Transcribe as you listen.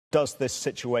does this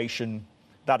situation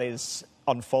that is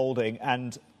unfolding,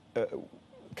 and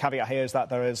caveat here is that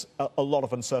there is a lot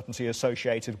of uncertainty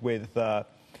associated with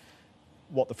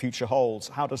what the future holds.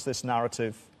 How does this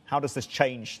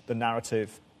change the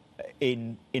narrative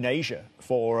in Asia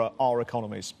for our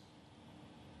economies?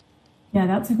 Yeah,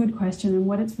 that's a good question. And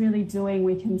what it's really doing,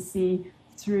 we can see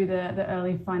through the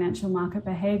early financial market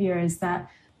behavior, is that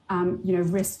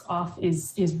risk off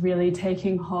is really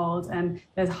taking hold, and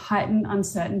there's heightened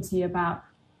uncertainty about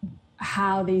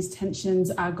how these tensions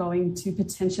are going to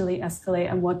potentially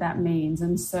escalate and what that means.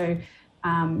 And so,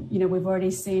 we've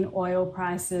already seen oil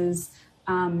prices,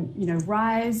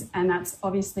 rise, and that's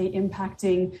obviously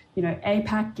impacting,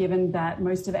 APAC, given that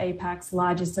most of APAC's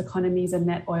largest economies are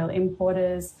net oil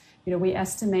importers. We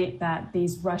estimate that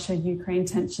these Russia-Ukraine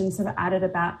tensions have added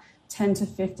about $10 to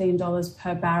 $15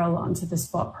 per barrel onto the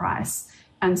spot price.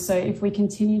 And so if we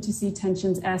continue to see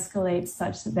tensions escalate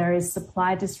such that there is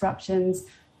supply disruptions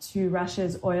to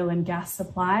Russia's oil and gas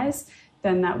supplies,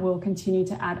 then that will continue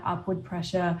to add upward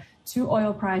pressure to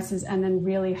oil prices and then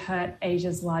really hurt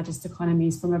Asia's largest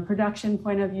economies from a production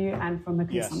point of view and from a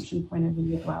consumption point of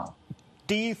view as well.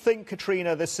 Do you think,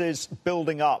 Katrina, this is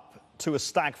building up to a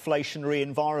stagflationary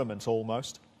environment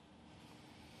almost?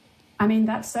 I mean,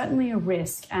 that's certainly a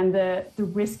risk, and the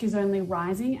risk is only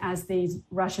rising as these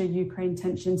Russia-Ukraine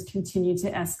tensions continue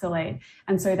to escalate.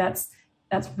 And so that's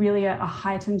really a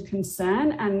heightened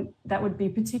concern, and that would be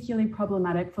particularly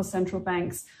problematic for central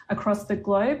banks across the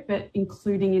globe, but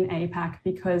including in APAC,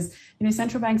 because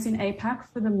central banks in APAC,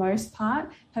 for the most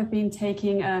part, have been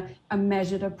taking a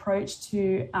measured approach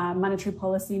to monetary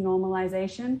policy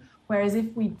normalization. Whereas if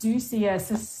we do see a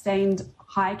sustained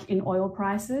hike in oil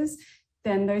prices,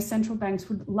 then those central banks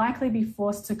would likely be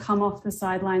forced to come off the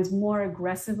sidelines more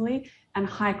aggressively and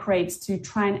hike rates to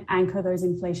try and anchor those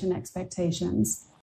inflation expectations.